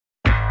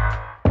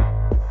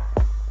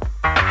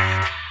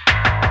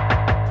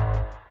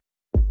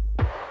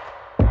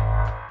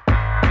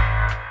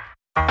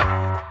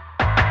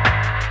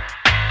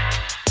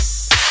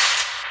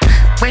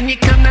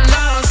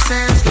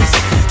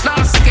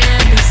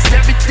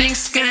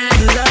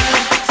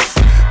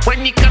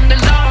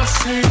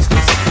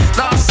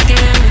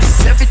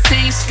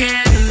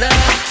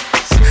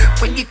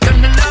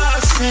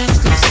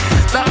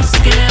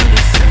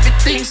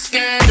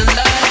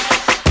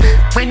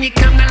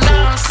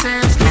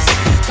senseless,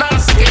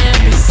 lost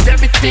scandalous,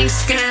 everything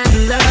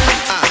scandalous.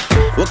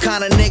 What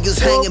kind of niggas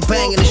hanging,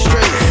 banging the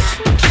streets?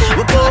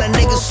 What kind of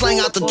niggas slang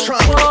out the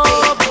trunk?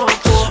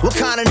 What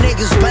kind of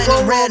niggas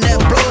banging red that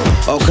blue?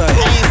 Okay.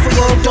 Aim for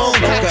your dome,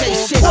 okay.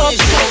 Shit,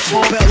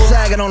 belt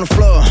sagging on the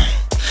floor.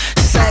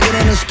 Sagging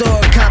in the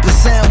store, copping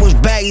sandwich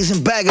baggies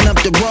and bagging up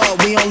the raw.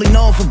 We only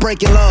known for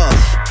breaking laws,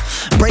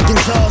 breaking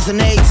jaws,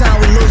 and every time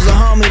we lose a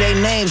homie, they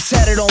names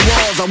tatted on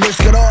walls. I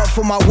risk it all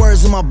for my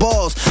words and my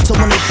balls. So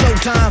when it's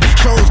showtime,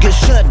 shows get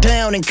shut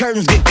down and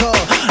curtains get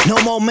called. No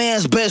more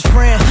man's best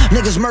friend,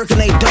 niggas murking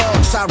they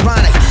dogs.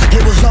 Ironic,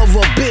 it was over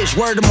a bitch,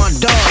 word to my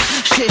dog.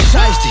 Shit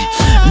shiesty,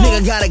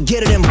 nigga gotta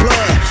get it in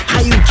blood.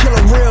 How you kill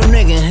a real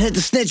nigga and hit the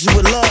snitches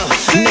with love?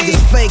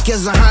 Niggas fake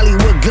as a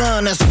Hollywood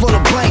gun that's full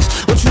of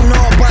blanks. What you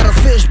know about a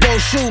fishbowl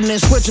shooting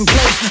and switching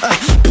place?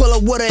 Pull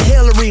up with a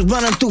Hillary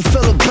running through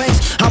Phillip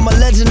Banks. I'm a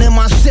legend in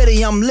my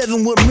city, I'm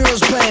living with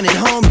murals painted.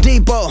 Home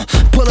Depot,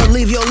 pull up,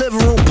 leave your living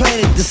room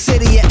painted. The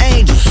city of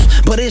angels,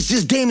 but it's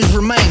just demons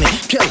remaining.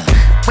 Killer.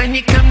 When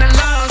you come to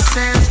Los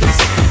Angeles,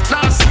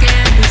 lost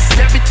scandalous,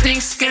 everything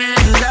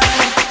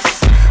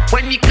scandalous.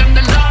 When you come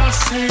to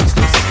Los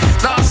Angeles,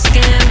 lost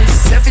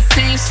scandalous,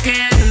 everything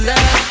scandalous.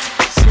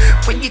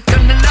 When you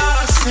come to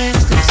Los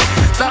Angeles,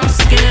 lost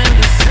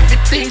scandalous,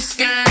 everything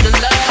scandalous.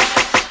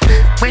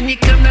 When you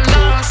come to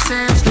Los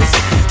Angeles,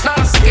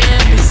 lost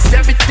scandalous,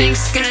 everything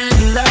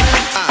scandalous.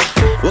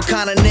 What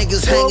kind of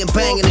niggas hanging,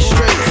 banging the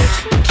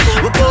streets?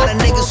 What kind of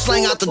niggas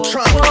slang out the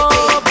trunk?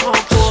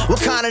 What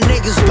kind of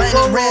niggas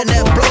banging red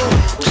that blue?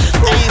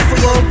 Aim for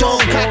your dome,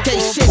 cock that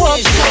shit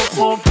and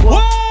show.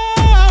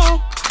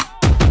 Whoa,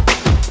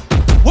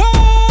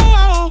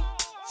 whoa,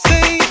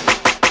 see,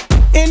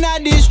 in all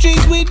these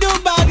streets we do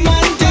bad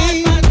man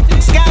thing.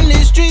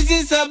 Skanless streets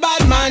is a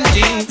bad man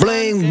thing.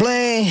 Bling,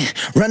 bling,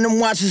 run them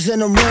watches in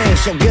the ring.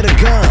 So get a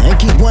gun and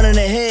keep one in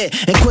the head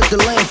and quit the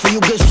lane for you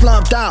get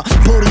slumped out.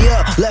 Booty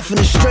up, left in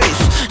the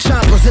streets.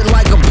 Choppers hit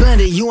like a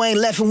blender, you ain't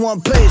left in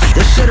one piece.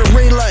 This shit a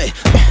relay,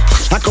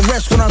 I can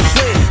rest when I'm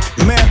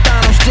asleep.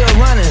 Marathon, I'm still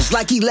running, it's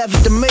like he left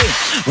it to me.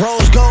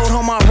 Rose gold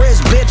on my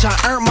wrist, bitch, I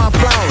earned my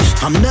flowers.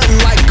 I'm nothing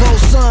like gold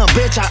sun,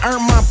 bitch, I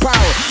earned my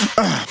power.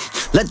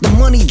 Let the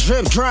money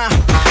drip dry.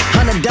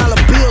 $100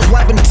 bills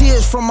wiping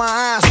tears from my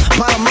eyes.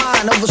 Bottom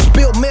line, over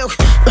spilled milk,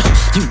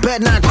 you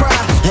better not cry.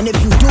 And if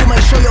you do,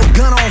 make sure your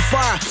gun on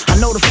fire. I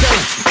know the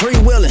feeling,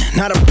 free-willing,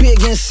 not a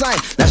pig in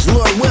sight, that's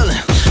Lord willing.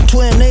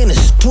 Twin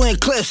Ninas, twin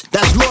cliffs,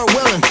 that's Lord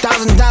willing.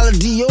 $1,000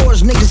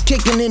 Dior's, niggas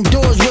kicking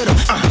indoors with them.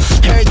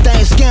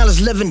 Everything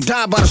scandalous, live and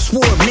die by the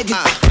sword,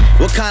 nigga.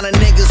 What kind of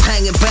niggas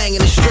hanging,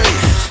 banging the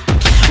streets?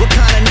 What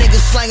kind of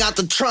niggas slang out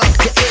the trunk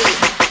to eat?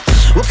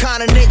 What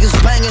kind of niggas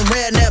banging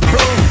red that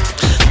blue?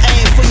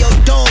 Aim for your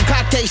dome,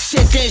 cock that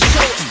shit, then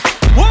shoot.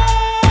 Whoa,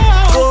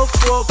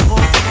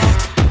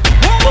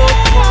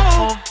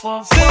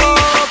 see,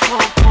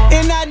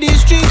 in all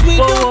these streets we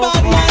do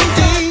bad man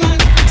thing.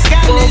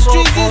 Skanless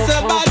streets is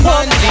a bad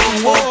man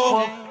thing.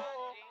 Whoa.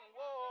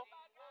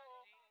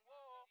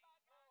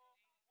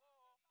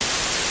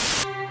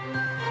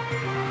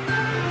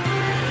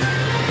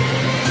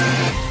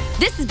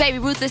 This is Baby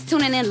Ruthless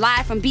tuning in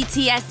live from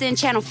BTSN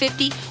Channel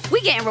 50.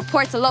 We getting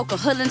reports of local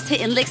hoodlums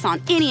hitting licks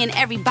on any and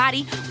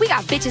everybody. We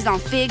got bitches on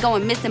Fig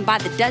going missing by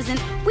the dozen.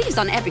 Weaves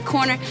on every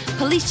corner.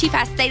 Police chief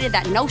has stated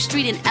that no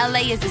street in LA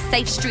is a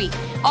safe street.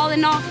 All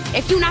in all,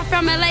 if you not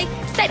from LA,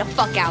 stay the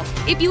fuck out.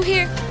 If you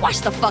here,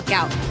 watch the fuck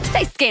out.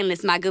 Stay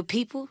scanless, my good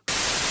people.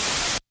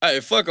 Hey,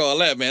 fuck all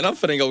that, man. I'm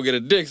finna go get a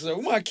dick, so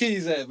where my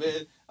keys at,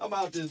 man? I'm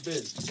out this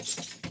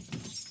bitch.